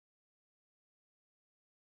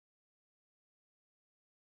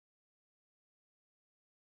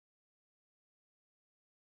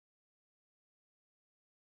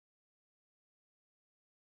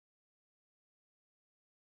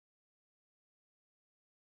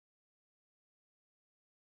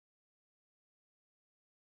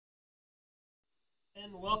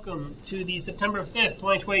And welcome to the September 5th,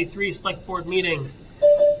 2023 Select Board meeting.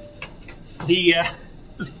 The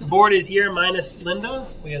board is here minus Linda.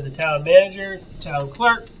 We have the town manager, town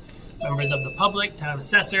clerk, members of the public, town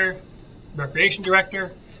assessor, recreation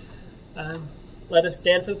director. Let us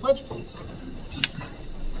stand for the pledge, please.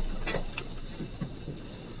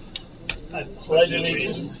 I pledge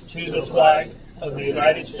allegiance to the flag of the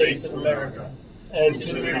United States of America and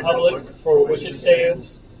to the republic for which it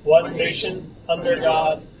stands, one nation, under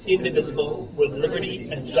God, indivisible, with liberty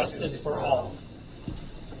and justice for all.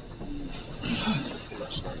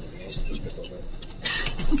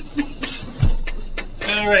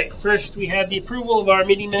 All right, first we have the approval of our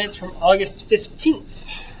meeting minutes from August 15th.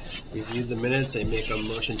 Reviewed the minutes. I make a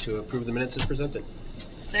motion to approve the minutes as presented.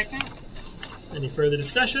 Second. Any further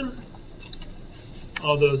discussion?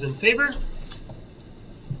 All those in favor?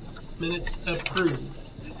 Minutes approved.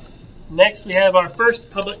 Next, we have our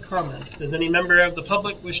first public comment. Does any member of the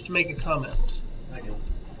public wish to make a comment? I do.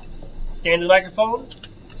 Stand to the microphone.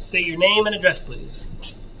 State your name and address, please.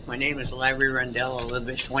 My name is Larry Rendell. I live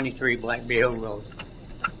at 23 Black Bear Hill Road.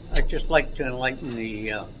 I'd just like to enlighten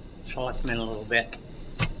the selectmen a little bit.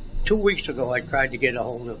 2 weeks ago, I tried to get a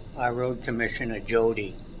hold of our road commissioner,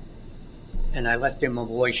 Jody, and I left him a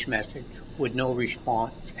voice message with no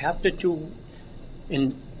response.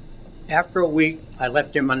 After a week, I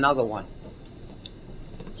left him another one.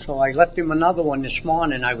 So I left him another one this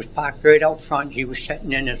morning. I was parked right out front. He was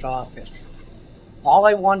sitting in his office. All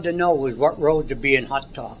I wanted to know was what roads are being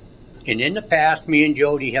hot top. And in the past, me and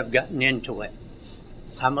Jody have gotten into it.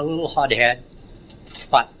 I'm a little hothead,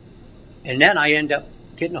 and then I end up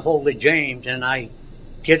getting a hold of James, and I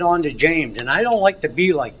get on to James, and I don't like to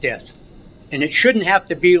be like this. And it shouldn't have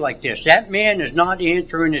to be like this. That man is not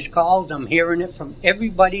answering his calls. I'm hearing it from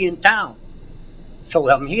everybody in town. So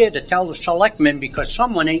I'm here to tell the selectmen because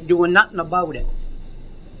someone ain't doing nothing about it.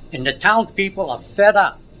 And the townspeople are fed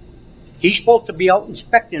up. He's supposed to be out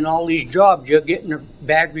inspecting all these jobs you're getting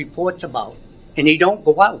bad reports about. And he don't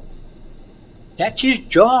go out. That's his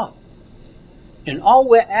job. And all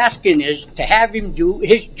we're asking is to have him do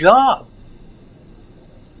his job.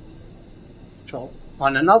 So,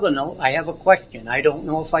 on another note, I have a question. I don't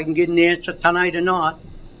know if I can get an answer tonight or not,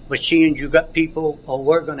 but seeing you got people, or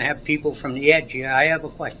we're going to have people from the edge here, I have a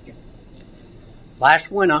question. Last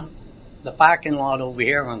winter, the parking lot over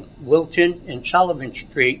here on Wilton and Sullivan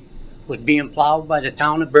Street was being plowed by the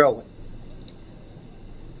town of Berwick.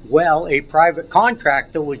 Well, a private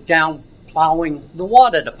contractor was down plowing the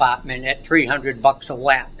water department at $300 a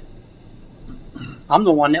whack. I'm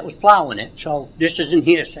the one that was plowing it, so this isn't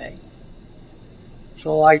hearsay.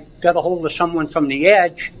 So I got a hold of someone from the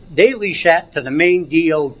edge. They lease that to the main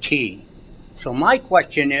DOT. So my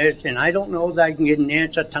question is, and I don't know that I can get an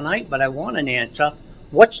answer tonight, but I want an answer.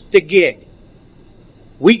 What's the gig?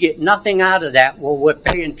 We get nothing out of that. Well, we're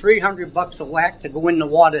paying $300 a whack to go in the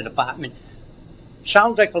water department.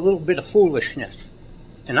 Sounds like a little bit of foolishness.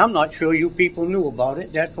 And I'm not sure you people knew about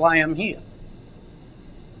it. That's why I'm here.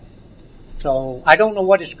 So I don't know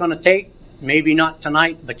what it's going to take. Maybe not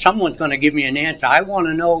tonight, but someone's going to give me an answer. I want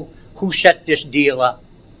to know who set this deal up.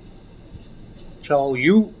 So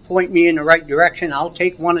you point me in the right direction. I'll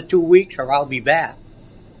take 1 or 2 weeks or I'll be back.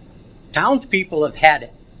 Townspeople have had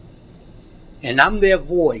it. And I'm their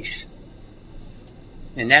voice.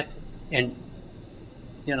 And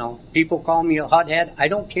you know, people call me a hothead. I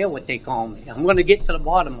don't care what they call me. I'm going to get to the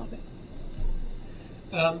bottom of it.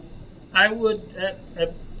 I would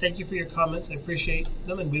thank you for your comments. I appreciate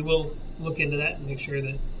them, and we will look into that and make sure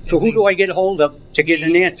that. So who do I get a hold of to get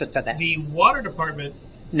an answer to that? The water department.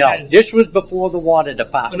 No, this was before the water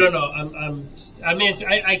department. No.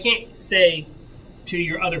 I can't say to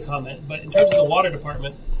your other comment, but in terms of the water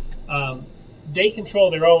department, they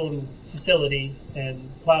control their own facility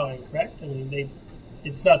and plowing, correct? I mean,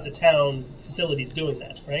 it's not the town facilities doing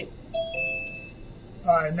that, right?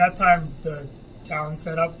 In that time, the town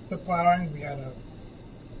set up the plowing. We had at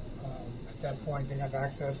that point, they have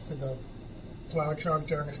access to the plow truck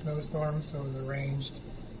during a snowstorm, so it was arranged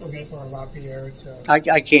for LaPierre to...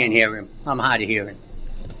 I can't hear him. I'm hard of hearing.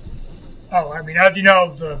 Oh, I mean, as you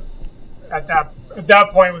know, at that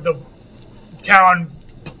point, the town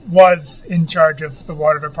was in charge of the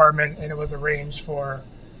water department, and it was arranged for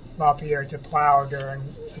LaPierre to plow during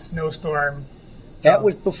a snowstorm. That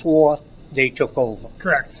was before they took over.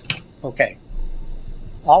 Correct. Okay.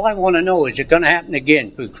 All I want to know is it going to happen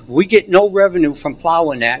again? Because we get no revenue from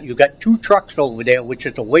plowing that. You got 2 trucks over there, which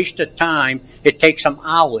is a waste of time. It takes some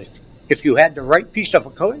hours. If you had the right piece of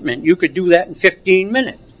equipment, you could do that in 15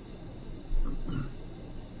 minutes.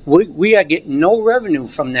 We are getting no revenue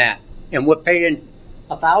from that, and we're paying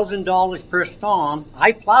 $1,000 per storm.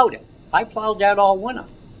 I plowed it. I plowed that all winter.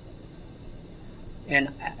 And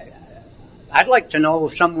I'd like to know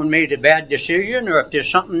if someone made a bad decision or if there's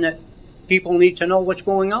something that people need to know what's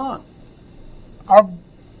going on. I'll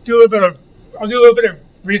do a little bit of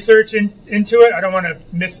research into it. I don't want to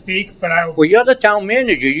misspeak, but Well, you're the town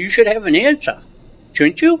manager. You should have an answer,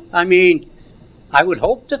 shouldn't you? I mean, I would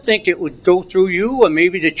hope to think it would go through you or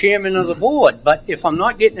maybe the chairman of the board. But if I'm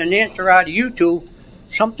not getting an answer out of you two,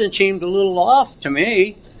 something seemed a little off to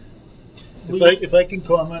me. If I can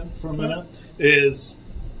comment for a minute,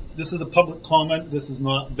 this is a public comment. This is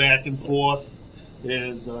not back and forth.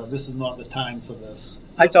 This is not the time for this.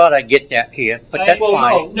 I thought I'd get that here, but that's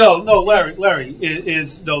fine. No, Larry,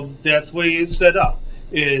 that's the way it's set up.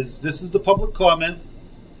 This is the public comment.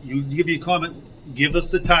 You give your comment, give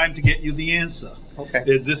us the time to get you the answer. Okay.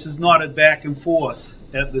 This is not a back and forth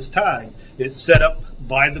at this time. It's set up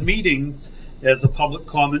by the meetings as a public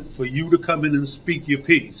comment for you to come in and speak your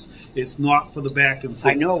piece. It's not for the back and forth.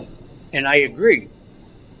 I know, and I agree.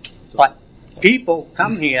 But people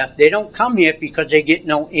come here, they don't come here because they get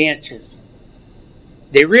no answers.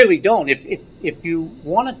 They really don't. If you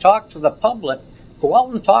want to talk to the public, go out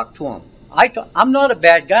and talk to them. I'm not a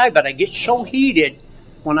bad guy, but I get so heated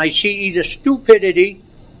when I see either stupidity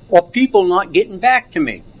or people not getting back to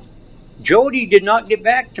me. Jody did not get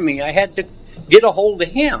back to me. I had to get a hold of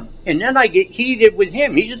him, and then I get heated with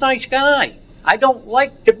him. He's a nice guy. I don't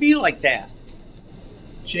like to be like that.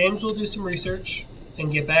 James will do some research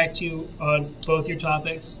and get back to you on both your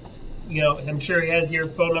topics. You know, I'm sure he has your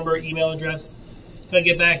phone number, email address. He'll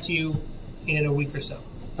get back to you in a week or so.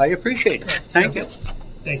 I appreciate it. Thank you.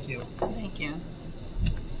 Thank you. Thank you.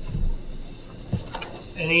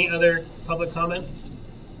 Any other public comment?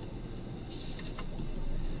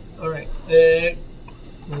 All right.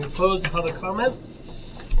 We'll close the public comment.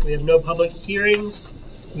 We have no public hearings.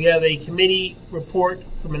 We have a committee report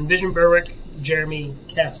from Envision Berwick, Jeremy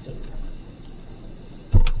Caston.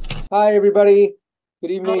 Hi, everybody.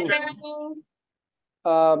 Good evening.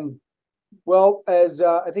 Well, as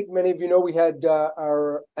I think many of you know, we had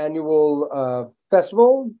our annual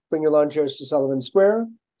festival, Bring Your Lawn Chairs to Sullivan Square,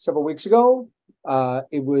 several weeks ago.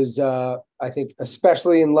 It was, I think,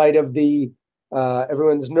 especially in light of the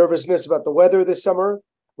everyone's nervousness about the weather this summer.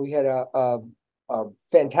 We had a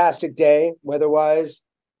fantastic day weather-wise,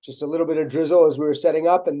 just a little bit of drizzle as we were setting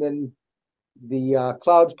up, and then the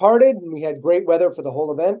clouds parted, and we had great weather for the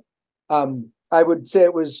whole event. I would say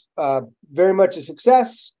it was very much a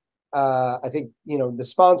success. I think, the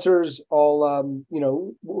sponsors all,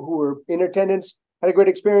 who were in attendance had a great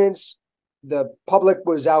experience. The public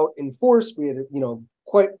was out in force. We had,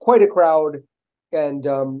 quite a crowd. And,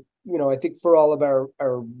 I think for all of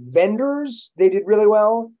our vendors, they did really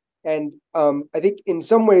well. And I think in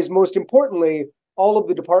some ways, most importantly, all of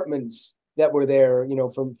the departments that were there,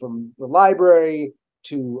 from the library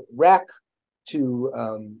to rec to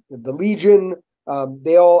the Legion,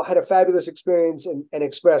 they all had a fabulous experience and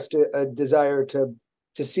expressed a desire to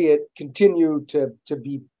see it continue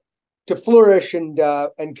to flourish and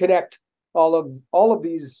connect all of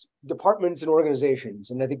these departments and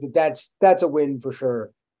organizations. And I think that's a win for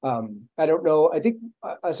sure. I don't know. I think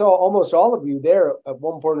I saw almost all of you there at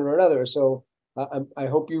one point or another. So I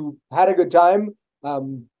hope you had a good time.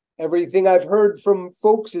 Everything I've heard from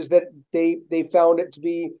folks is that they found it to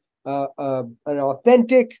be an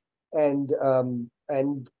authentic and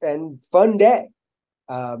fun day.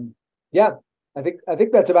 Yeah, I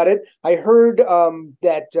think that's about it. I heard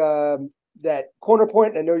that Corner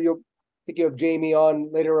Point. I know you have Jamie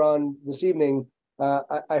on later on this evening.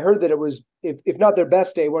 I heard that it was, if not their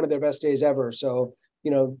best day, one of their best days ever. So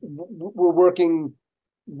we're working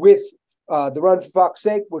with the Run for Fox's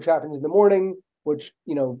Sake, which happens in the morning, which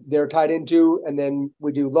they're tied into, and then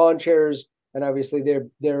we do lawn chairs, and obviously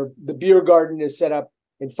the beer garden is set up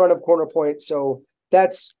in front of Corner Point. So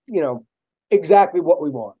that's exactly what we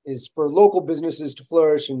want, is for local businesses to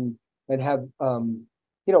flourish and have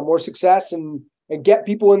more success and get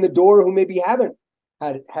people in the door who maybe haven't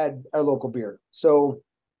had our local beer. So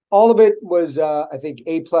all of it was I think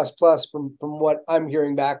A++ from what I'm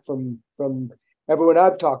hearing back from everyone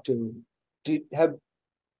I've talked to. Do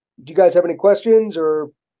you guys have any questions or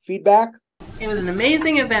feedback? It was an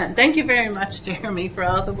amazing event. Thank you very much, Jeremy, for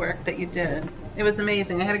all the work that you did. It was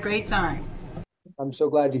amazing. I had a great time. I'm so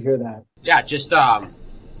glad to hear that. Yeah, just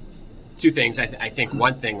two things. I think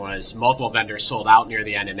one thing was multiple vendors sold out near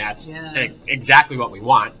the end, and that's exactly what we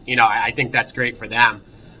want. I think that's great for them.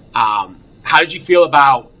 How did you feel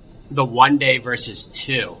about the 1 day versus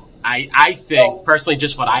two? I think personally,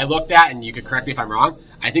 just what I looked at, and you could correct me if I'm wrong,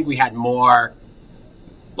 I think we had more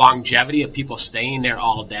longevity of people staying there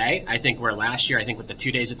all day. I think where last year, I think with the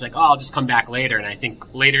 2 days, it's like, oh, I'll just come back later. And I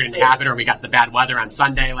think later didn't happen, or we got the bad weather on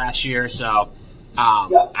Sunday last year. So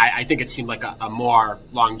I think it seemed like a more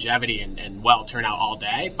longevity and well turnout all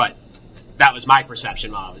day. But that was my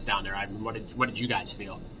perception while I was down there. What did you guys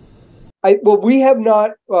feel? Well, we have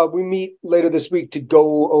not. We meet later this week to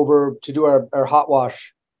go over to do our hot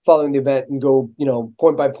wash following the event and go,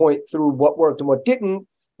 point by point through what worked and what didn't,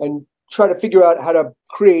 and try to figure out how to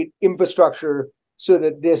create infrastructure so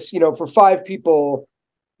that this, for 5 people,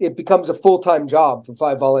 it becomes a full-time job for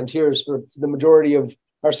 5 volunteers for the majority of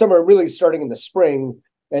our summer, really starting in the spring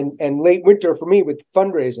and late winter for me with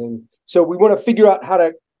fundraising. So we want to figure out how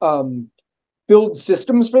to build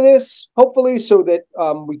systems for this, hopefully, so that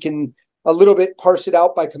we can a little bit parse it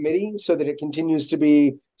out by committee so that it continues to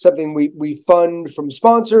be something we fund from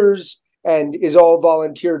sponsors and is all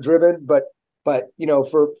volunteer driven. But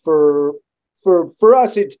for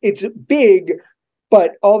us, it's big.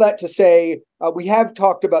 But all that to say, we have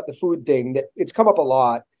talked about the food thing, that it's come up a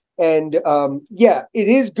lot, and it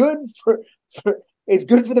is good it's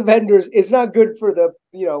good for the vendors. It's not good for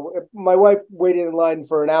my wife waited in line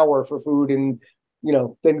for an hour for food and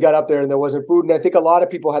then got up there and there wasn't food. And I think a lot of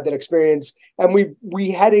people had that experience. And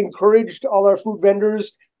we had encouraged all our food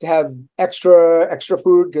vendors to have extra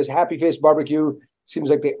food, because Happy Face Barbecue seems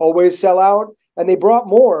like they always sell out. And they brought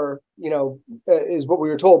more, is what we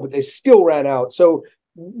were told, but they still ran out. So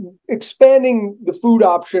expanding the food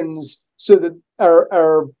options so that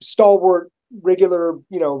our stalwart regular,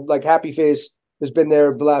 like Happy Face has been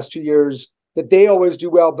there the last 2 years, that they always do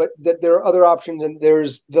well, but that there are other options, and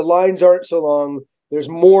the lines aren't so long. There's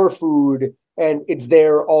more food, and it's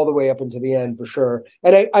there all the way up into the end for sure.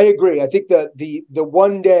 And I agree. I think that the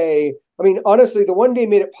one day, honestly, the one day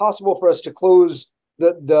made it possible for us to close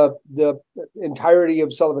the entirety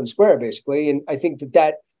of Sullivan Square, basically. And I think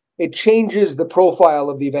that it changes the profile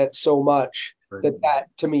of the event so much that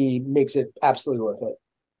to me makes it absolutely worth it.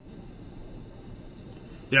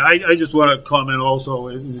 Yeah, I just want to comment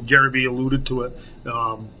also, Jeremy alluded to it,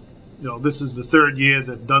 this is the 3rd year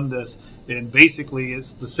they've done this, and basically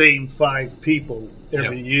it's the same 5 people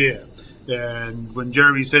every year. And when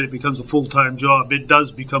Jeremy said it becomes a full-time job, it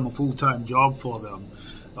does become a full-time job for them.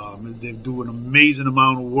 They do an amazing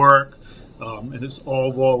amount of work, and it's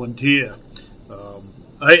all volunteer.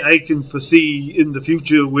 I can foresee in the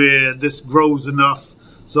future where this grows enough.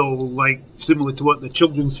 So, like, similar to what the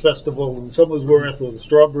Children's Festival in Somersworth or the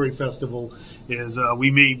Strawberry Festival is, we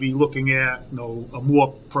may be looking at, a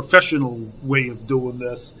more professional way of doing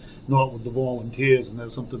this, not with the volunteers, and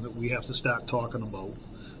that's something that we have to start talking about.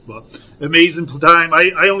 But amazing time.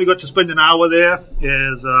 I only got to spend an hour there,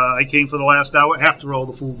 as I came for the last hour after all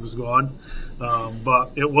the food was gone.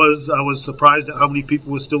 But I was surprised at how many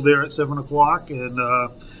people were still there at 7 o'clock, and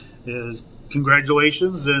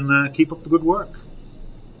congratulations, and keep up the good work.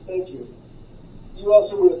 Thank you. You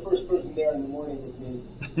also were the first person there in the morning with me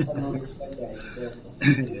on Morning Sled Day. So.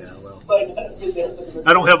 Yeah, well.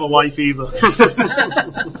 I don't have a life either.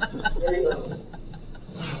 Very early.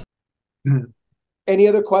 Any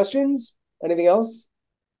other questions? Anything else?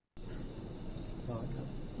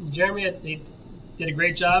 Jeremy, they did a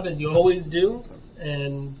great job, as you always do,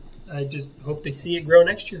 and I just hope to see it grow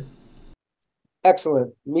next year.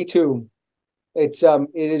 Excellent. Me too. It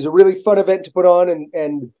is a really fun event to put on,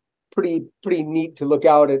 and pretty neat to look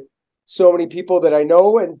out at so many people that I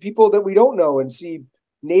know and people that we don't know, and see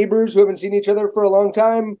neighbors who haven't seen each other for a long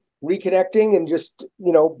time reconnecting, and just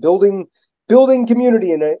building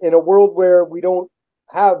community in a world where we don't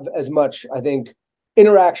have as much, I think,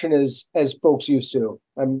 interaction as folks used to.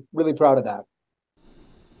 I'm really proud of that.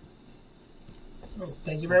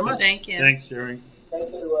 Thank you very much. Thank you. Thanks, Jerry.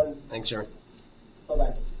 Thanks, everyone. Thanks, Jerry.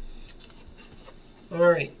 Bye-bye. All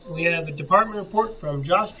right, we have a department report from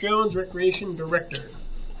Josh Jones, Recreation Director.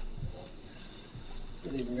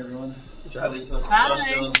 Good evening, everyone. Hi, Lisa. Hi. Josh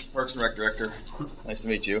Jones, Parks and Rec Director. Nice to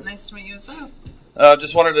meet you. Nice to meet you as well.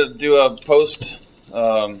 Just wanted to do a post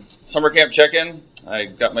summer camp check-in. I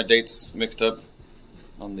got my dates mixed up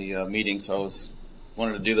on the meeting, so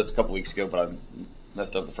wanted to do this a couple weeks ago, but I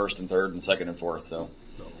messed up the 1st and 3rd and 2nd and 4th. So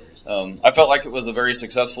I felt like it was a very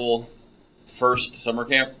successful first summer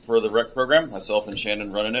camp for the rec program, myself and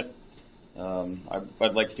Shannon running it.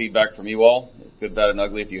 I'd like feedback from you all, good, bad, and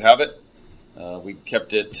ugly if you have it. We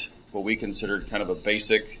kept it what we considered kind of a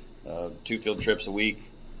basic 2 field trips a week.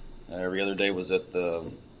 Every other day was at the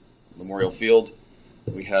Memorial Field.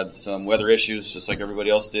 We had some weather issues, just like everybody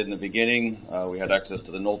else did in the beginning. We had access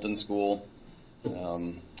to the Knowlton School.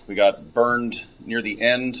 We got burned near the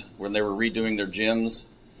end when they were redoing their gyms.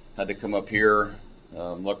 Had to come up here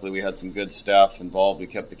Luckily, we had some good staff involved. We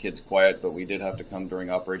kept the kids quiet, but we did have to come during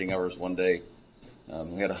operating hours one day.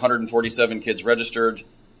 We had 147 kids registered.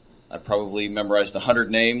 I probably memorized 100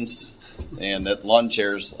 names. And at lawn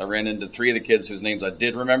chairs, I ran into 3 of the kids whose names I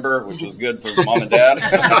did remember, which was good for mom and dad.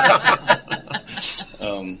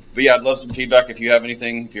 But yeah, I'd love some feedback if you have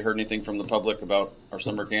anything, if you heard anything from the public about our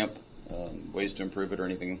summer camp, ways to improve it or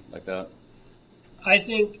anything like that. I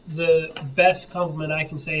think the best compliment I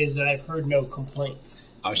can say is that I've heard no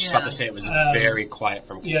complaints. I was just about to say it was very quiet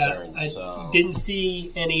from concerns. I didn't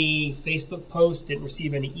see any Facebook posts, didn't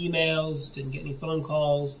receive any emails, didn't get any phone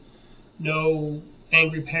calls, no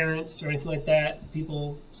angry parents or anything like that,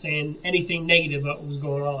 people saying anything negative about what was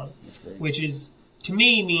going on, which is, to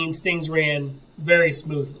me, means things ran very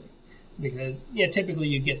smoothly. Because typically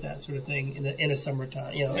you get that sort of thing in a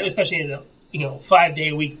summertime, especially in a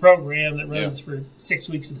 5-day-a-week program that runs for 6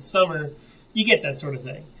 weeks of the summer, you get that sort of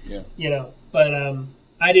thing. But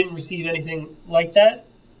I didn't receive anything like that,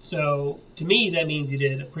 so to me that means you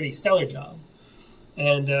did a pretty stellar job,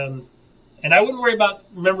 and I wouldn't worry about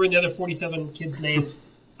remembering the other 47 kids' names.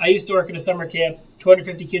 I used to work at a summer camp,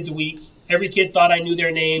 250 kids a week. Every kid thought I knew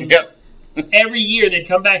their name. Yep. Every year they'd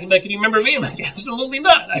come back and be like, "Can you remember me?" I'm like, "Absolutely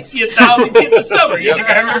not. I see 1,000 kids a summer. You think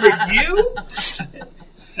I remember you?"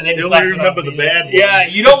 And they just only remember the bad ones. Yeah,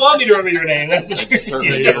 you don't want me to remember your name. That's the truth.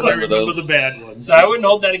 Certainly You remember those. the bad ones. So I wouldn't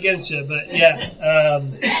hold that against you. But yeah,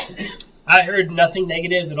 I heard nothing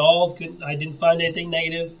negative at all. I didn't find anything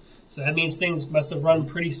negative. So that means things must have run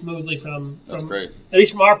pretty smoothly from That's great. At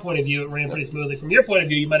least from our point of view, it ran pretty smoothly. From your point of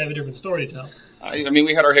view, you might have a different story to tell. I mean,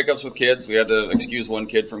 we had our hiccups with kids. We had to excuse one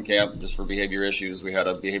kid from camp just for behavior issues. We had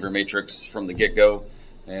a behavior matrix from the get-go,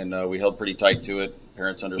 and we held pretty tight to it.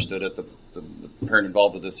 Parents understood it. The parent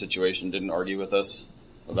involved with this situation didn't argue with us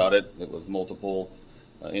about it. It was multiple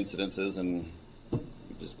incidences, and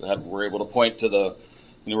we're able to point to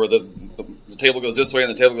where the table goes this way and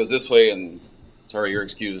the table goes this way, and sorry, you're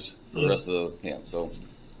excused for the rest of the camp. So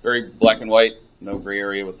very black and white, no gray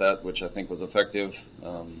area with that, which I think was effective.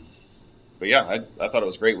 But yeah, I thought it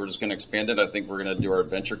was great. We're just going to expand it. I think we're going to do our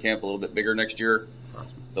adventure camp a little bit bigger next year. Awesome.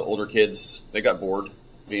 The older kids, they got bored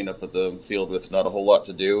being up at the field with not a whole lot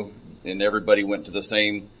to do, and everybody went to the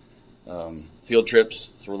same field trips.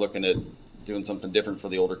 So we're looking at doing something different for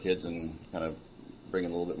the older kids and kind of bringing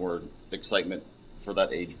a little bit more excitement for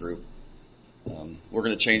that age group. We're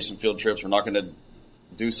going to change some field trips. We're not going to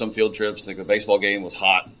do some field trips. Like the baseball game was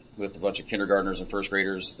hot with a bunch of kindergartners and first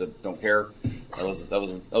graders that don't care. That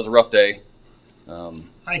was a rough day.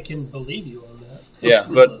 I can believe you on that. Yeah,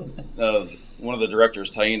 but one of the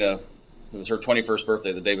directors, Taina, it was her 21st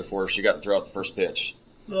birthday the day before. She got to throw out the first pitch.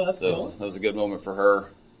 Oh, that's cool. That was a good moment for her.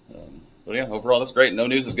 But yeah, overall, that's great. No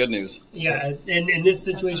news is good news. Yeah, in this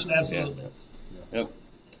situation, absolutely. Yep.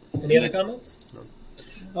 Any other comments?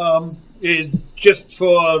 Just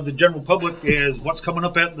for the general public, is what's coming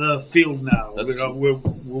up at the field now. We're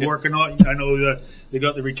working on. I know they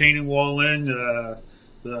got the retaining wall in.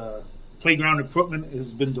 The playground equipment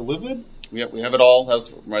has been delivered. Yep, we have it all.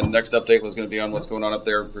 My next update was going to be on what's going on up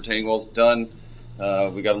there. Retaining wall's done.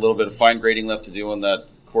 We got a little bit of fine grading left to do on that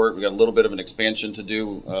court. We got a little bit of an expansion to do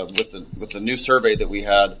with the new survey that we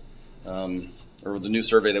had, or the new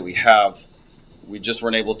survey that we have. We just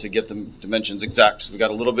weren't able to get the dimensions exact. So we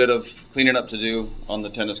got a little bit of cleaning up to do on the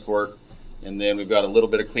tennis court, and then we've got a little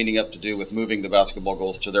bit of cleaning up to do with moving the basketball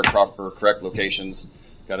goals to their proper, correct locations.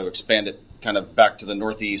 Got to expand it kind of back to the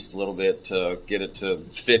northeast a little bit to get it to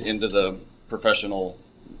fit into the professional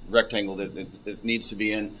rectangle that it needs to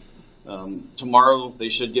be in. Tomorrow they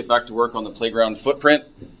should get back to work on the playground footprint.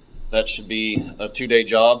 That should be a 2-day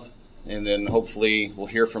job, and then hopefully we'll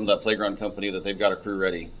hear from that playground company that they've got a crew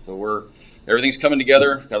ready. So everything's coming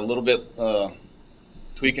together. Got a little bit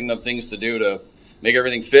tweaking of things to do to make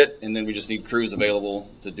everything fit, and then we just need crews available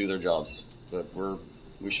to do their jobs. But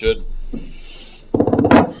we should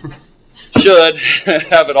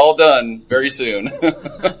have it all done very soon.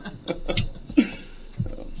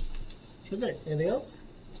 Terrific. Anything else?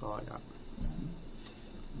 That's all I got.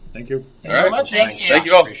 Thank you. Thank you very much. Thank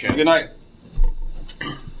you all. Good night.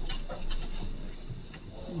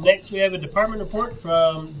 Next, we have a department report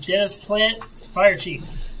from Dennis Plant, Fire Chief.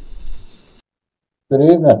 Good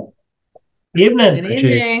evening. Good evening. Good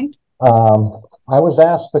evening. I was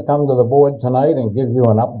asked to come to the board tonight and give you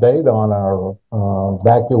an update on our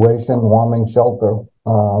evacuation warming shelter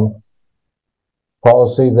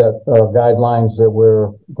policy guidelines that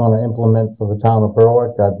we're going to implement for the town of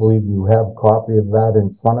Berwick. I believe you have a copy of that in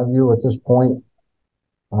front of you at this point.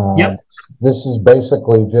 Yep. This is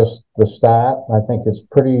basically just the start. I think it's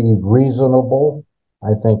pretty reasonable.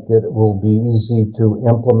 I think it will be easy to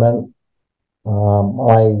implement.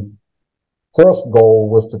 My first goal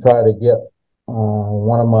was to try to get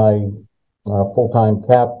one of my full-time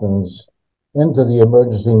captains into the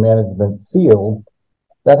emergency management field.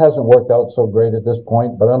 That hasn't worked out so great at this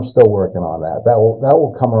point, but I'm still working on that. That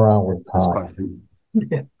will come around with time.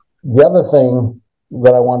 The other thing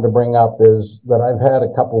that I wanted to bring up is that I've had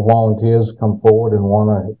a couple volunteers come forward and want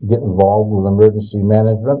to get involved with emergency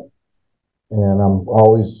management, and I'm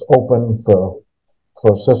always open for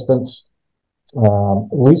assistance.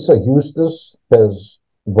 Lisa Eustace has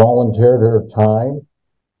volunteered her time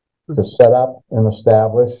to set up and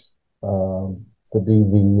establish, to be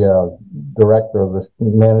the director of the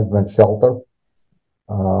management shelter,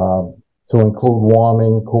 to include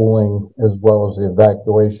warming, cooling, as well as the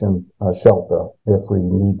evacuation shelter if we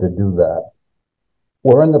need to do that.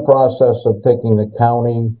 We're in the process of taking the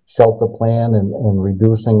county shelter plan and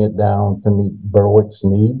reducing it down to meet Berwick's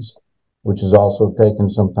needs, which has also taken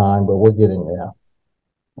some time, but we're getting there.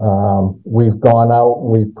 We've gone out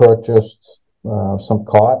and we've purchased some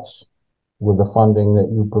cots with the funding that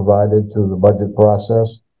you provided through the budget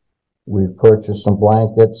process. We've purchased some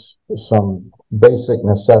blankets, some basic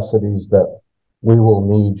necessities that we will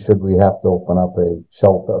need should we have to open up a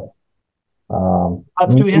shelter.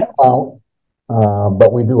 Cots do we have?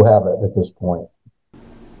 But we do have it at this point.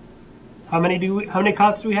 How many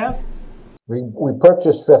cots do we have? We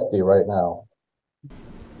purchased 50 right now.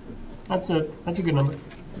 That's a good number.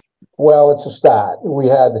 Well, it's a start. We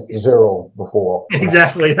had 0 before.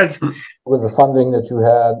 Exactly. That's with the funding that you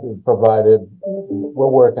had provided. We're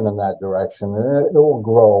working in that direction, and it will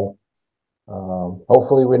grow.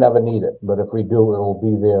 Hopefully, we never need it, but if we do, it will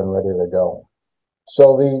be there and ready to go.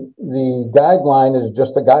 So the guideline is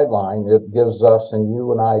just a guideline. It gives us and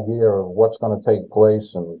you an idea of what's going to take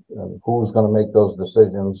place and who's going to make those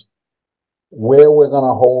decisions. Where we're going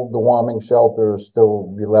to hold the warming shelter is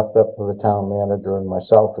still be left up to the town manager and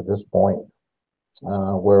myself at this point,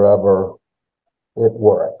 wherever it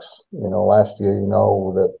works. Last year,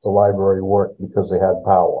 that the library worked because they had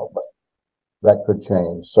power, but that could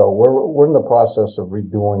change. So we're in the process of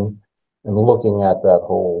redoing and looking at that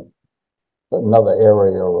whole another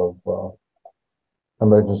area of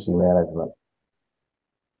emergency management.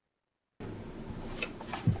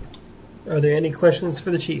 Are there any questions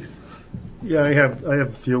for the chief? Yeah, I have a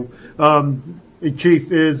few. Hey,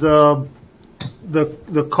 Chief, is the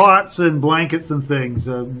cots and blankets and things,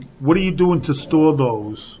 what are you doing to store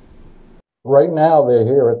those? Right now, they're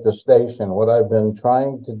here at the station. What I've been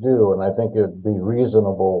trying to do, and I think it'd be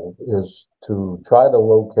reasonable, is to try to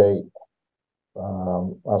locate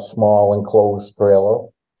a small enclosed trailer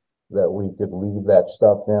that we could leave that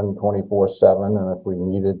stuff in 24/7, and if we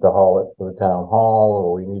needed to haul it to the town hall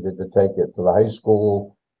or we needed to take it to the high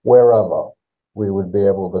school, wherever, we would be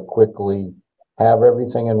able to quickly have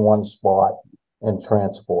everything in one spot and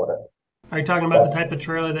transport it. Are you talking about the type of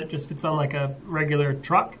trailer that just fits on like a regular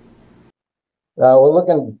truck?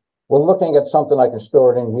 We're looking at something I can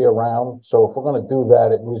store it in year round. So if we're going to do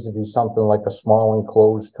that, it needs to be something like a small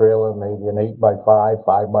enclosed trailer, maybe an 8x5,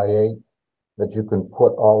 5x8, that you can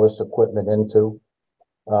put all this equipment into.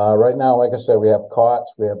 Right now, like I said, we have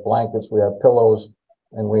cots, we have blankets, we have pillows,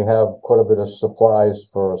 and we have quite a bit of supplies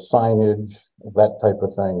for signage, that type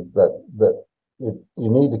of thing that you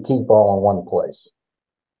need to keep all in one place.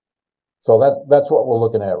 So that's what we're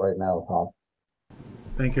looking at right now, Tom.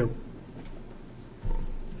 Thank you.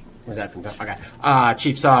 Was that from okay?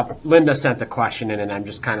 Chief, so Linda sent the question in, and I'm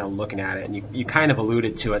just kind of looking at it, and you kind of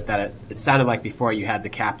alluded to it that it sounded like before you had the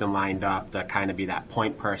captain lined up to kind of be that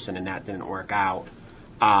point person, and that didn't work out.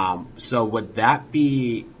 So would that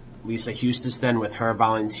be Lisa Eustace then, with her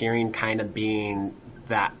volunteering, kind of being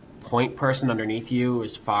that point person underneath you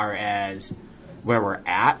as far as where we're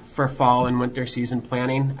at for fall and winter season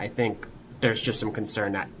planning? I think there's just some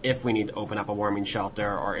concern that if we need to open up a warming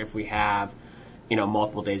shelter, or if we have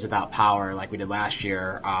multiple days without power like we did last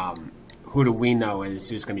year, who do we know is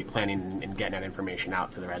who's going to be planning and getting that information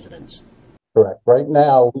out to the residents? Correct. Right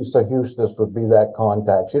now, Lisa Eustace would be that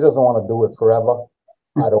contact. She doesn't want to do it forever.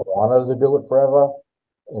 I don't want her to do it forever.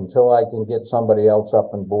 Until I can get somebody else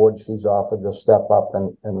up on board, she's offered to step up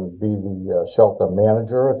and be the shelter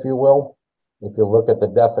manager, if you will. If you look at the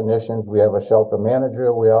definitions, we have a shelter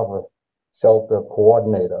manager, we have a shelter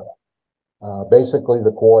coordinator. Basically,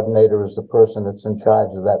 the coordinator is the person that's in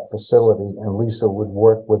charge of that facility, and Lisa would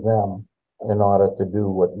work with them in order to do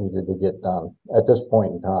what needed to get done at this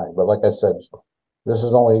point in time. But like I said, this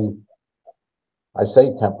is only, I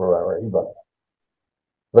say temporary, but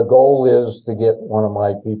the goal is to get one of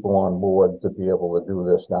my people on board to be able to do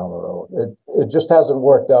this down the road. It just hasn't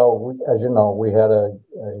worked out. As you know, we had a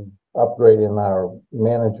upgrading our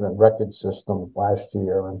management record system last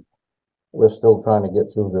year, and we're still trying to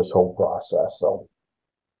get through this whole process. So,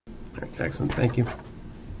 Excellent. Thank you.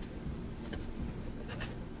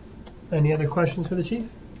 Any other questions for the chief?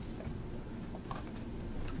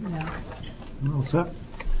 No. All set.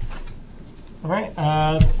 All right.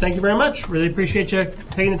 Thank you very much. Really appreciate you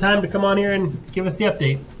taking the time to come on here and give us the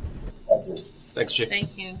update. Thanks, Chief.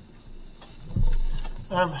 Thank you.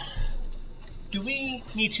 Do we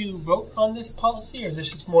need to vote on this policy, or is this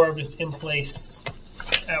just more of just in place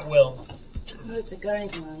at will? Well, it's a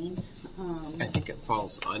guideline. I think it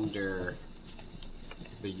falls under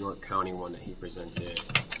the York County one that he presented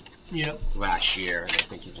Yep. last year, and I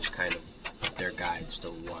think he just kind of put their guides to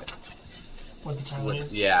what What the timeline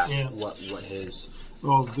is? yeah, what his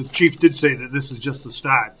Well, the chief did say that this is just the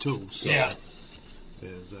start too. So Yeah.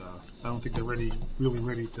 there's, I don't think they're really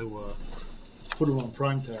ready to put it on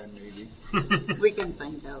prime time. Maybe. We can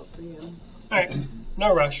find out for you. All right.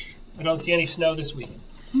 No rush. I don't see any snow this week.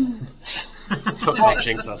 don't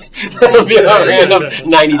jinx us. It'll be a random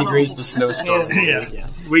 90 degrees, the snowstorm. Yeah.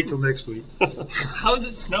 Wait till next week. How is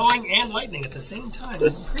it snowing and lightning at the same time?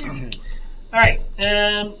 This is crazy. All right.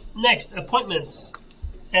 Next, appointments.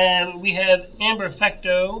 We have Amber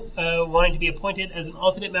Fecto wanting to be appointed as an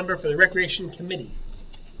alternate member for the Recreation Committee.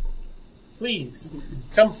 Please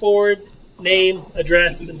come forward, name,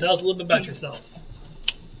 address, and tell us a little bit about yourself.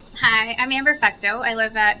 Hi, I'm Amber Fecto. I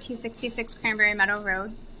live at 266 Cranberry Meadow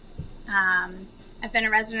Road. I've been a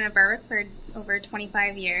resident of Berwick for over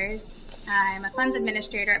 25 years. I'm a funds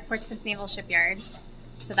administrator at Portsmouth Naval Shipyard,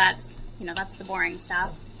 so that's the boring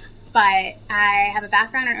stuff. But I have a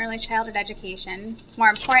background in early childhood education. More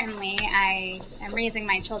importantly, I am raising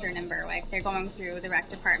my children in Berwick. They're going through the rec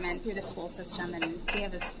department, through the school system, and we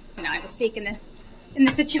have I have a stake in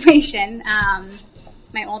the situation.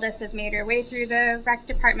 My oldest has made her way through the rec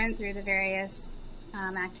department, through the various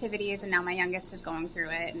activities, and now my youngest is going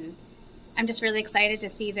through it. And I'm just really excited to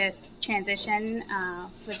see this transition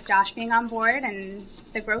with Josh being on board and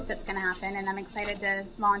the growth that's going to happen. And I'm excited to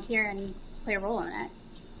volunteer and play a role in it.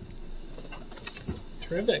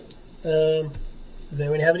 Terrific. Does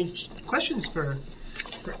anyone have any questions for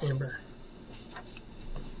Amber?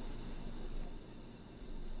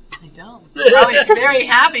 I don't. We're always very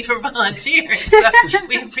happy for volunteers, so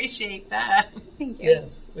we appreciate that. Thank you.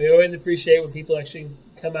 Yes, we always appreciate when people actually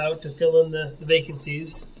come out to fill in the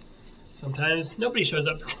vacancies. Sometimes nobody shows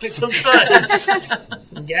up for quite some time.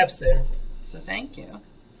 Some gaps there. So thank you.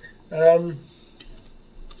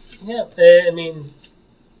 Yeah, I mean,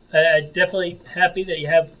 I'm definitely happy that you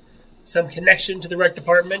have some connection to the rec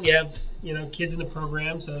department. You have, kids in the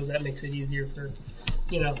program, so that makes it easier for,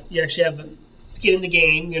 you actually have skin in the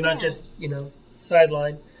game. You're not just,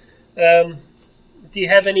 sideline. Do you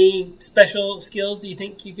have any special skills that you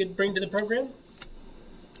think you could bring to the program?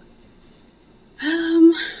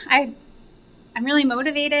 I'm really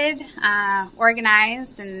motivated,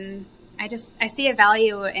 organized, and I see a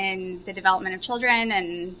value in the development of children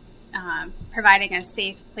and providing a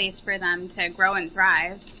safe place for them to grow and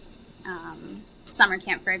thrive. Summer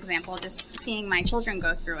camp, for example, just seeing my children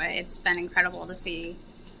go through it, it's been incredible to see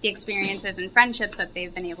the experiences and friendships that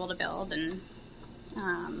they've been able to build, and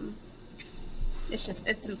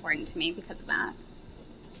it's important to me because of that.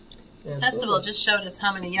 The festival just showed us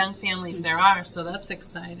how many young families there are, so that's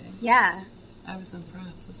exciting. Yeah. I was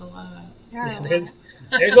impressed. There's a lot. Yeah, there's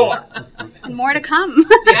a lot. And more to come.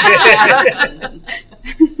 Yeah.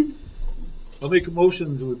 I'll make a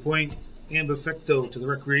motion to appoint Amber Fecto to the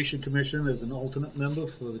Recreation Commission as an alternate member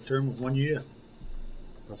for the term of 1 year.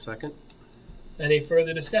 A second. Any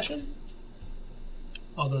further discussion?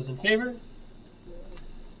 All those in favor?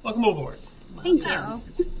 Welcome aboard. Thank you.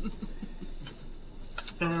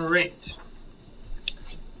 All right.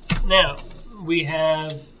 Now, we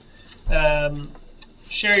have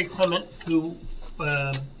Sherry Clement, who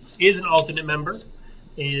is an alternate member,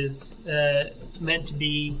 is meant to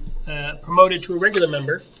be promoted to a regular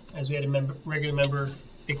member, as we had a regular member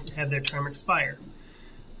have their term expire.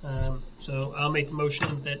 So I'll make the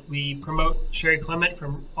motion that we promote Sherry Clement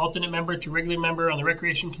from alternate member to regular member on the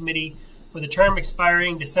Recreation Committee with a term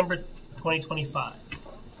expiring December 2025.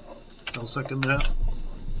 I'll second that.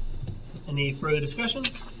 Any further discussion?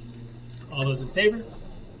 All those in favor?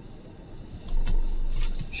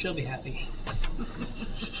 She'll be happy.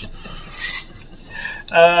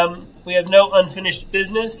 We have no unfinished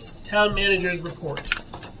business. Town manager's report.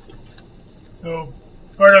 So,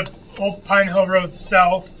 part of Old Pine Hill Road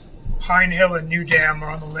South, Pine Hill and New Dam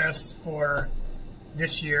are on the list for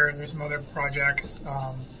this year. There's some other projects.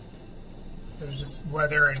 There's just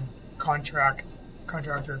weather and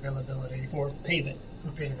contractor availability. For paving.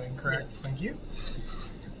 For paving, correct. Yes. Thank you.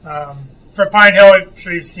 For Pine Hill, I'm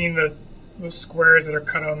sure you've seen those squares that are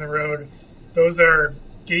cut on the road. Those are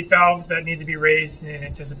gate valves that need to be raised in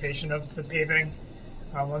anticipation of the paving.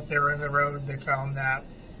 Once they were in the road, they found that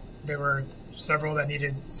there were several that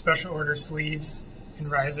needed special order sleeves and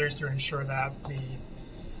risers to ensure that the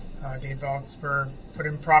gate valves were put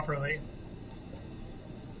in properly.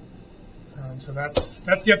 So that's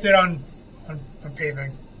the update on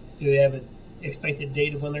paving. Do they have an expected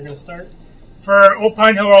date of when they're going to start? For Old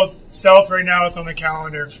Pine Hill Road South, right now it's on the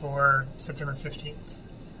calendar for September 15th.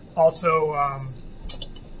 Also,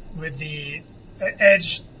 with the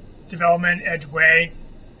Edge development, Edge Way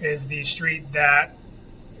is the street that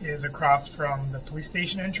is across from the police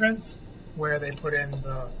station entrance, where they put in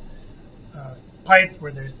the pipe,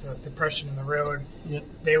 where there's the depression in the road. Yep.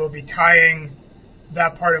 They will be tying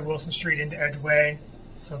that part of Wilson Street into Edge Way,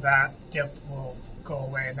 so that dip will go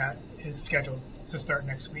away, and that is scheduled to start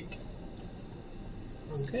next week.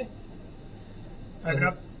 Okay. I have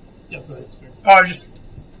an go ahead. Sorry.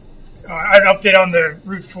 I have an update on the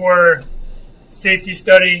Route 4 safety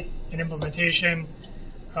study and implementation.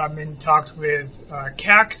 I'm in talks with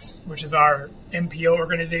CACS, which is our MPO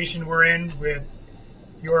organization we're in, with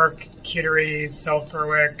York, Kittery, South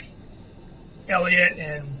Berwick, Elliott,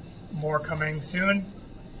 and more coming soon.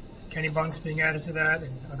 Kenny Bunk's being added to that,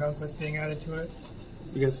 and Algonquin's being added to it.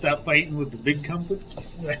 We got to start fighting with the big company?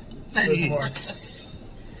 Yeah, there's more.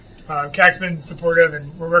 CAC's been supportive,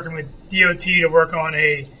 and we're working with DOT to work on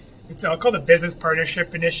it's called a Business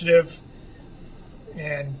Partnership Initiative.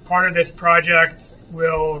 And part of this project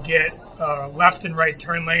will get a left and right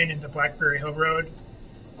turn lane into Blackberry Hill Road.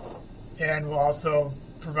 And we'll also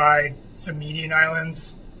provide some median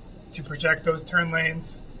islands to protect those turn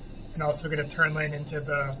lanes, and also get a turn lane into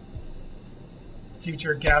the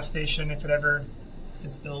future gas station if it ever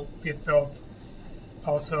gets built.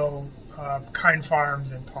 Also, Kind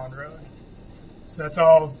Farms and Pond Road. So that's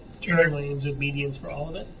all. Turn lanes with medians for all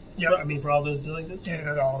of it? Yep. For all those buildings?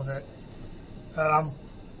 Yeah, all of it.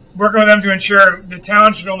 Working with them to ensure the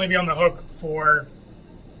town should only be on the hook for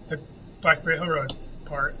the Blackberry Hill Road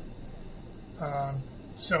part.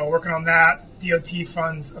 So working on that, DOT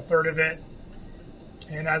funds a third of it.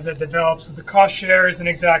 And as it develops with the cost shares and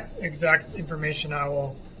exact information, I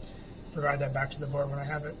will provide that back to the board when I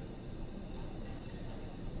have it.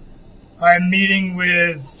 I'm meeting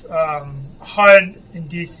with HUD in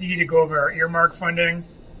DC to go over our earmark funding.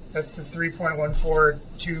 That's the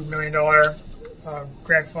 $3.142 million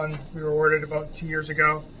grant fund we were awarded about 2 years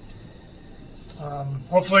ago.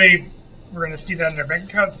 Hopefully, we're going to see that in our bank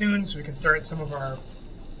account soon, so we can start some of our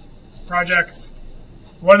projects.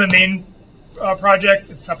 One of the main projects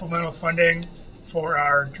is supplemental funding for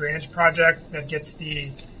our drainage project that gets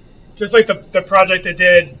just like the project that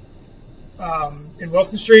did in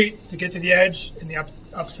Wilson Street to get to the edge and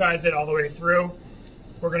upsize it all the way through.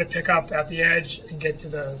 We're going to pick up at the edge and get to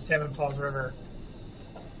the Salmon Falls River.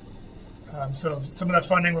 So some of that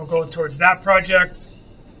funding will go towards that project.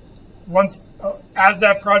 As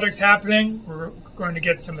that project's happening, we're going to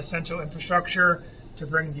get some essential infrastructure to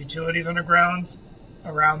bring utilities underground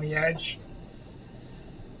around the edge.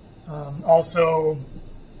 Also,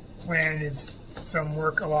 plan is some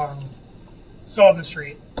work along Sullivan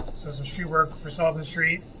Street. So some street work for Sullivan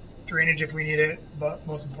Street, drainage if we need it, but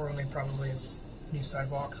most importantly probably is new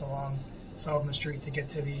sidewalks along Sullivan Street to get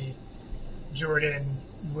to the Jordan,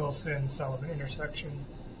 Wilson, Sullivan intersection.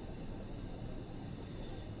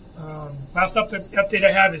 Last update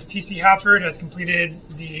I have is TC Halford has completed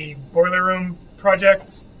the boiler room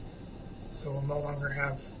project, so we'll no longer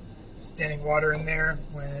have standing water in there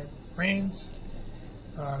when it rains.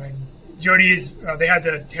 And Jody's, they had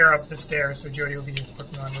to tear up the stairs, so Jody will be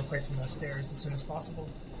working on replacing those stairs as soon as possible.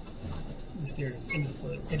 The stairs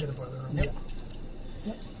into the boiler room. Yep.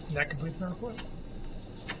 And that completes my report.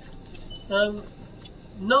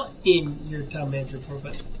 Not in your town manager report,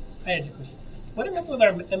 but I had a question. What happened with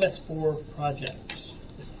our MS4 project?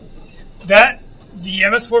 The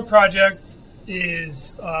MS4 project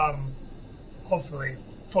is hopefully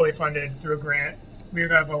fully funded through a grant. We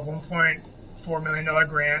got a $1.4 million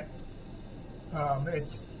grant.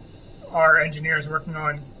 It's our engineers working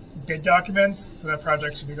on bid documents, so that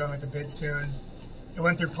project should be going with the bid soon. It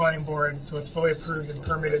went through planning board, so it's fully approved and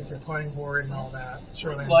permitted through planning board and all that.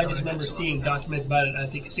 Well, I just remember seeing documents about it, I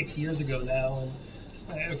think 6 years ago now,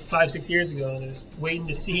 and 5-6 years ago, and I was waiting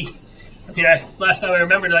to see. I mean, last time I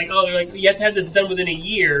remembered, they're like, you have to have this done within a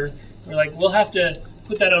year. We're like, we'll have to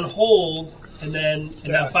put that on hold, and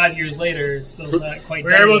now 5 years later, it's still not quite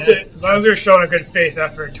done. We're able to, as long as we're showing a good faith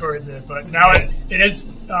effort towards it. But now it is,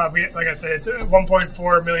 like I said, it's a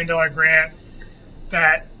 $1.4 million grant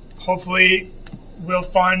that hopefully will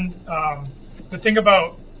fund. The thing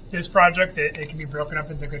about this project, it can be broken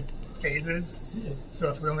up into good phases. So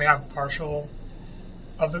if we only have partial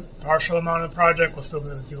amount of the project, we'll still be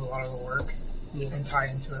able to do a lot of the work and tie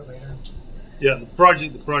into it later. Yeah, the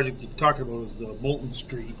project you're talking about is Moulton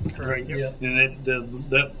Street, right? Yep. And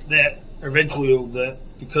that eventually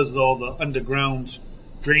because of all the underground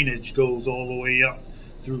drainage goes all the way up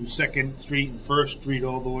through 2nd Street and 1st Street,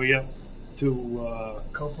 all the way up to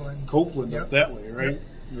Copeland Yep. up that way, right?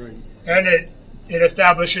 Yep. Right. And it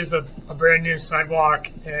establishes a brand new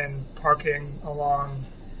sidewalk and parking along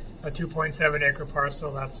a 2.7 acre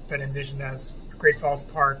parcel that's been envisioned as Great Falls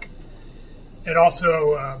Park. It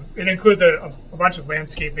also it includes a bunch of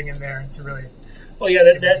landscaping in there to really. Well, yeah,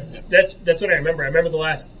 that's what I remember. I remember the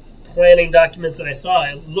last planning documents that I saw.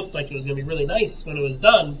 It looked like it was going to be really nice when it was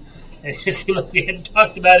done, and it just seemed like we had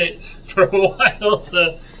talked about it for a while.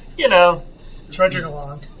 So, trudging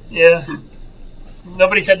along. Yeah.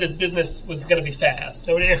 Nobody said this business was going to be fast.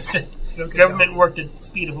 Nobody ever said government worked at the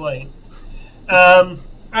speed of light. All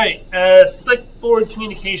right, select board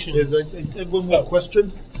communications. I have one more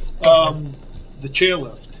question. The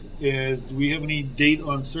chairlift. Do we have any date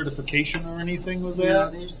on certification or anything with No,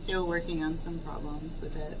 that? they're still working on some problems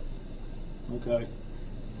with it. Okay.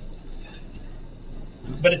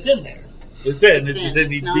 But it's in there. It's in. It's Just in.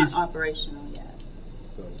 needs It's to be. not operational yet.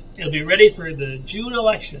 So, It'll be ready for the June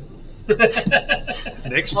election.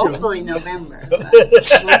 next June. Hopefully November. But we'll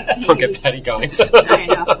see. Don't get Petty going. I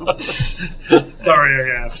know.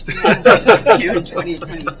 Sorry, I asked. June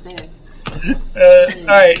 2026. All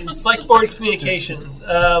right, select board communications.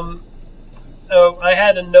 I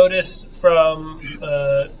had a notice from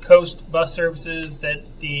Coast Bus Services that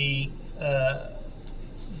they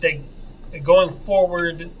going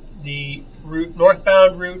forward, the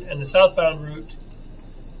northbound route and the southbound route,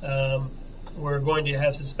 we're going to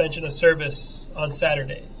have suspension of service on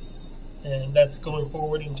Saturdays, and that's going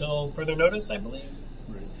forward until further notice, I believe.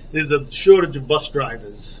 Right. There's a shortage of bus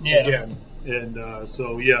drivers again, and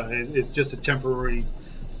it's just a temporary,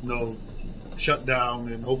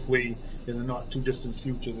 shutdown, and hopefully in the not too distant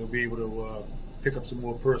future they'll be able to pick up some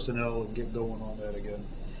more personnel and get going on that again.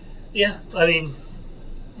 Yeah, I mean,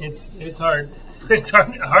 it's hard. It's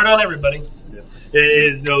hard on everybody. Yeah,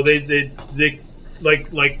 they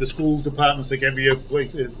like the school departments, like every other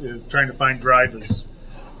place is trying to find drivers.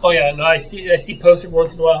 Oh yeah, no, I see posted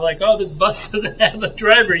once in a while like, oh, this bus doesn't have a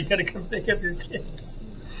driver. You got to come pick up your kids.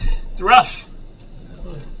 It's rough.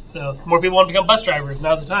 So if more people want to become bus drivers,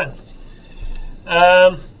 now's the time.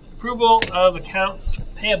 Approval of accounts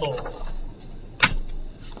payable.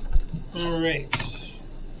 All right.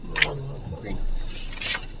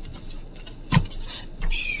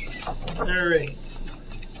 All right.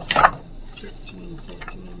 13,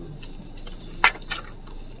 14.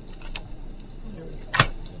 There we go.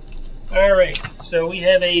 All right. So we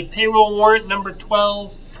have a payroll warrant number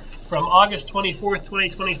 12 from August 24th,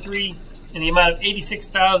 2023 in the amount of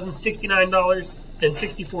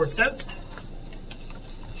 $86,069.64.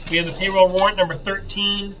 We have the payroll warrant number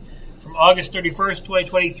 13 from August 31st,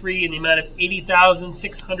 2023 in the amount of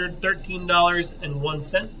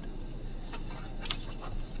 $80,613.01.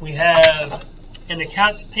 We have an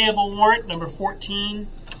accounts payable warrant number 14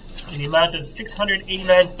 in the amount of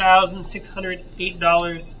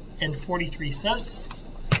 $689,608.43.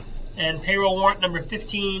 And payroll warrant number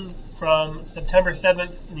 15 from September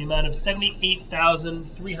 7th in the amount of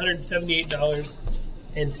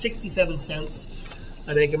 $78,378.67.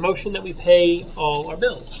 I make a motion that we pay all our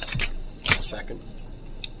bills. Second.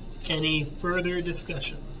 Any further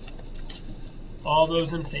discussion? All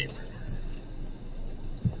those in favor?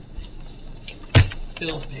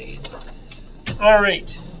 Bills paid. All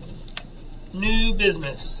right. New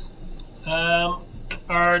business.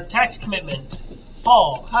 Our tax commitment.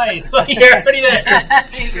 Paul, hi. You're already there.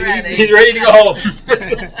 He's ready. He's ready to go home.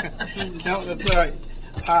 No, that's all right.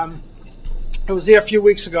 I was there a few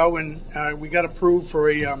weeks ago, and we got approved for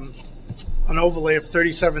an overlay of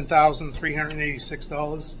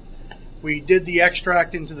 $37,386. We did the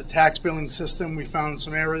extract into the tax billing system. We found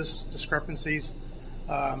some errors, discrepancies.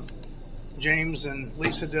 James and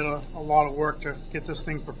Lisa did a lot of work to get this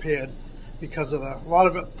thing prepared because of a lot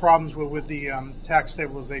of problems with the tax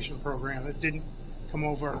stabilization program that didn't come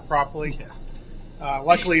over properly.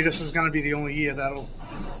 Luckily, this is going to be the only year that'll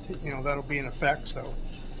be in effect. So.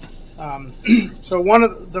 So one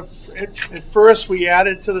of at first we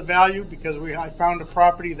added to the value because I found a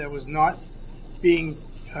property that was not being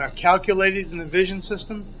calculated in the vision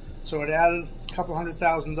system, so it added a couple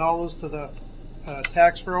 $100,000 to the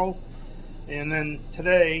tax roll. And then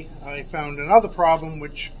today I found another problem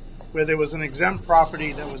which where there was an exempt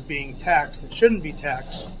property that was being taxed that shouldn't be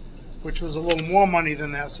taxed, which was a little more money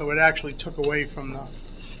than that, so it actually took away from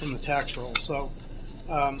the tax roll. So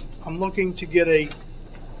I'm looking to get an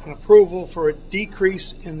approval for a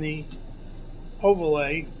decrease in the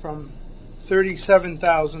overlay from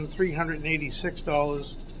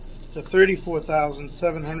 $37,386 to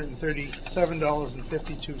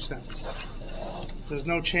 $34,737.52. There's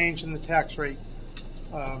no change in the tax rate.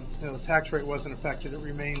 The tax rate wasn't affected. It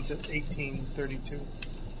remains at 18.32.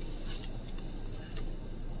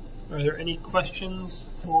 Are there any questions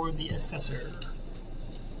for the assessor?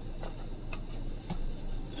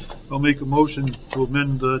 I'll make a motion to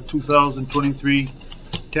amend the 2023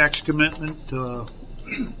 tax commitment to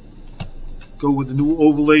go with the new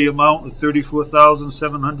overlay amount of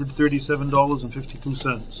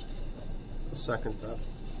 $34,737.52. I'll second that.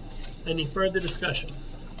 Any further discussion?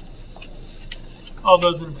 All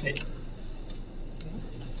those in favor?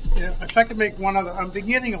 Yeah, if I could make one other, I'm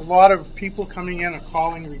beginning a lot of people coming in and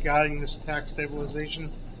calling regarding this tax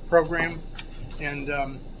stabilization program, and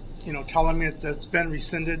telling me that it's been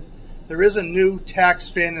rescinded. There is a new tax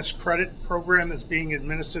fairness credit program that's being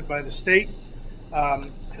administered by the state.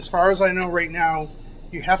 As far as I know right now,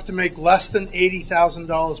 you have to make less than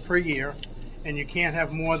 $80,000 per year, and you can't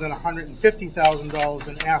have more than $150,000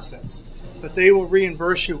 in assets. But they will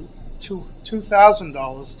reimburse you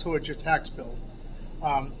 $2,000 towards your tax bill.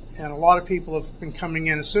 And a lot of people have been coming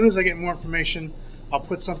in. As soon as I get more information, I'll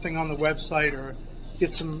put something on the website or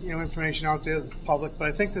get some information out there to the public. But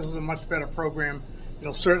I think this is a much better program.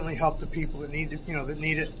 It'll certainly help the people that need it,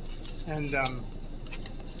 And as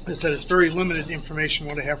I said, it's very limited information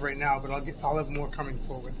what I have right now, but I'll have more coming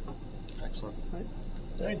forward. Excellent. All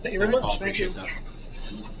right, thank you very much. Paul. Thank you. Appreciate that.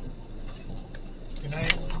 Good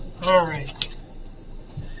night. All right.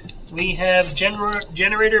 We have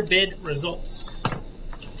generator bid results.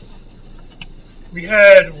 We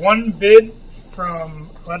had one bid from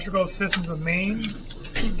Electrical Systems of Maine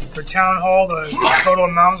for Town Hall. The total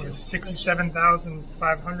amount was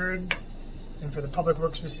 $67,500, and for the Public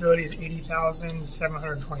Works facility is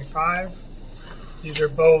 $80,725. These are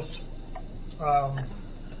both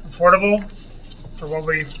affordable for what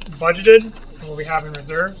we budgeted and what we have in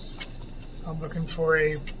reserves. I'm looking for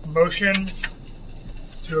a motion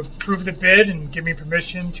to approve the bid and give me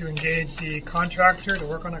permission to engage the contractor to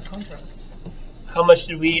work on a contract. How much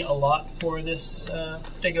do we allot for this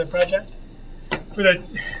particular project? For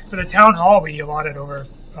the town hall, we allotted over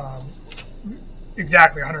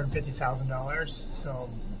exactly $150,000. So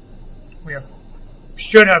we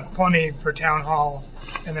should have plenty for town hall,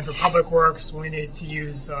 and then for public works, we need to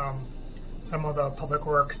use some of the public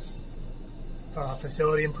works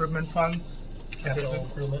facility improvement funds. Capital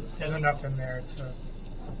improvement. There's enough in there to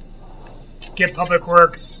get public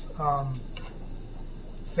works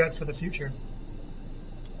set for the future.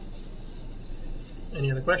 Any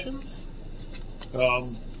other questions?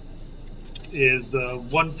 Is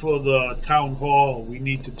one for the town hall. We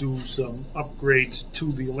need to do some upgrades to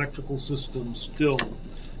the electrical system still.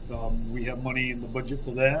 We have money in the budget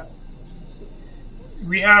for that.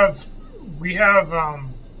 We have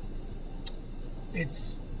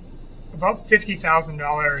it's about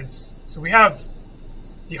 $50,000. So we have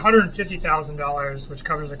the $150,000, which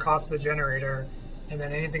covers the cost of the generator, and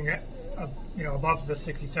then anything above the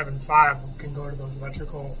 $67,500 can go to those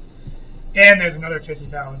electrical. And there's another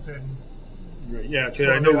 $50,000. Right, yeah, because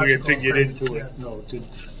I know we had figured into it. Yeah. No,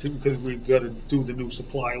 because we've got to do the new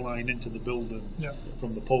supply line into the building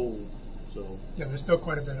from the pole. So yeah, there's still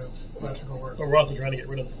quite a bit of electrical work. But we're also trying to get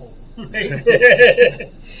rid of the pole.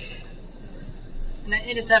 And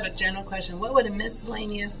I just have a general question. What would a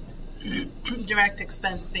miscellaneous direct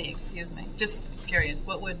expense be? Excuse me. Just curious.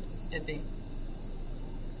 What would it be?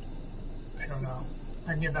 I don't know.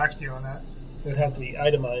 I can get back to you on that. It would have to be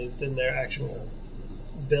itemized in their actual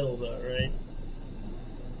bill, though, right?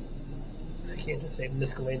 I can't just say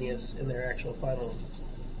miscellaneous in their actual final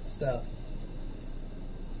stuff.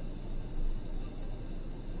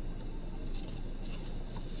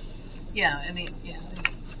 Yeah, they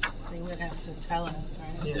would have to tell us,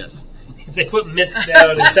 right? Yeah. Yes. If they put MISC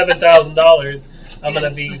down at $7,000, I'm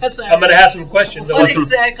gonna have some questions. I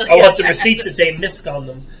want some receipts that say MISC on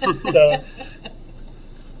them. So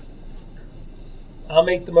I'll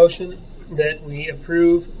make the motion that we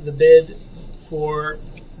approve the bid for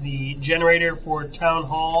the generator for Town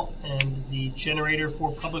Hall and the generator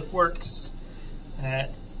for Public Works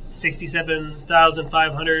at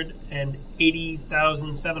 $67,500 and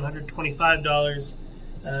 $80,725,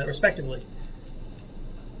 respectively.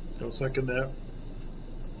 I'll second that.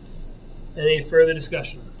 Any further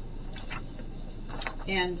discussion?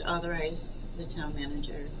 And authorize the town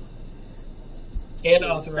manager And to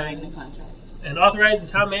authorize. sign the contract. And authorize the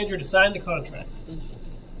town manager to sign the contract.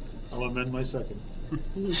 I'll amend my second.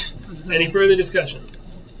 Any further discussion?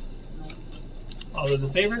 All those in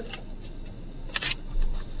favor?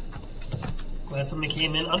 Glad somebody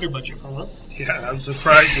came in under budget for once. Yeah, I was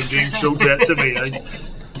surprised when James showed that to me.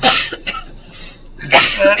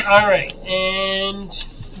 All right, and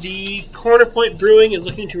the Corner Point Brewing is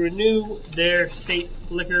looking to renew their state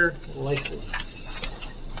liquor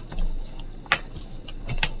license.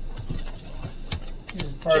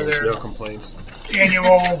 Part of James, their no complaints.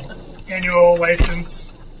 annual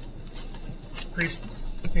license. Priest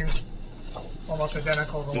seems almost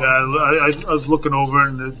identical to Yeah, I was looking over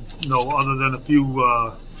and, other than a few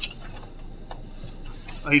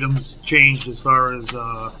items changed as far as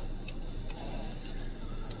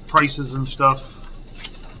prices and stuff,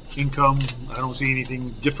 income, I don't see anything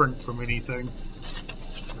different from anything.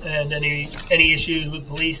 And any issues with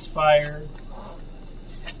police, fire,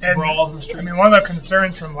 and, brawls in the streets? I mean, one of the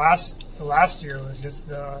concerns from the last year was just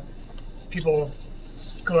the people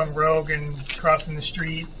going rogue and crossing the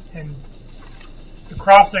street, and the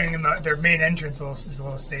crossing in their main entrance is a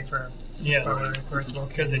little safer. Yeah, where it's located.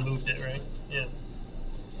 because they moved it, right? Yeah.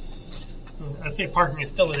 I'd say parking is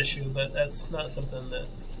still an issue, but that's not something that,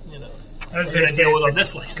 As we're they going to say, deal with it's on a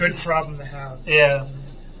this license. good problem to have. Yeah.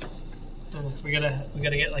 We gotta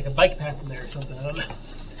get like a bike path in there or something. I don't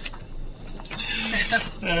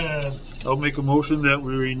know. I'll make a motion that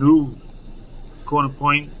we renew Corner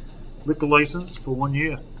Point liquor license for 1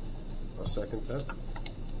 year. I'll second that.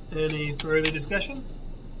 Any further discussion?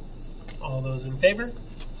 All those in favor?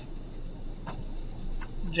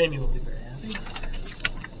 Jamie will be very happy.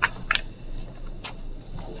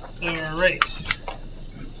 All right.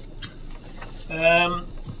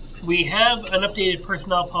 We have an updated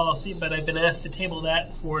personnel policy, but I've been asked to table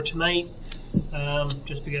that for tonight,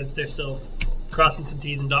 just because they're still crossing some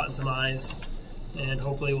T's and dotting some I's, and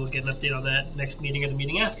hopefully we'll get an update on that next meeting or the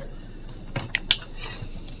meeting after.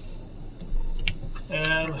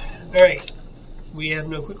 All right. We have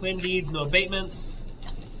no quitclaim deeds, no abatements.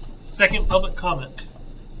 Second public comment.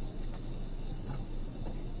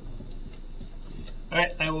 All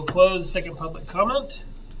right, I will close second public comment.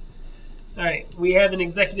 All right, we have an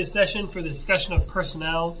executive session for the discussion of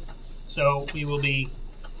personnel, so we will be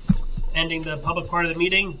ending the public part of the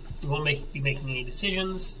meeting. We won't be making any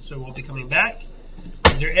decisions, so we'll be coming back.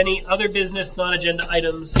 Is there any other business, non-agenda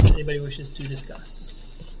items anybody wishes to discuss?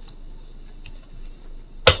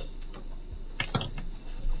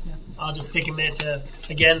 I'll just take a minute to,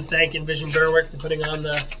 again, thank Envision Berwick for putting on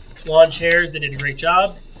the lawn chairs. They did a great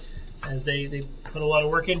job, as they put a lot of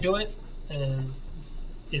work into it, and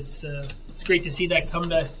it's great to see that come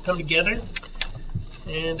together,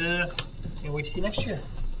 and can't wait to see you next year.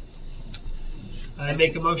 I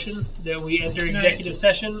make a motion that we enter executive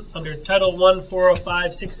session under Title 1,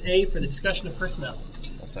 4056A for the discussion of personnel.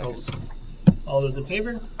 I'll second. All those in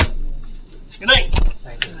favor? Good night.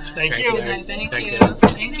 Thank you. Thank you. Thank Thanks, you. Ann.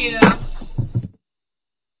 Thank you.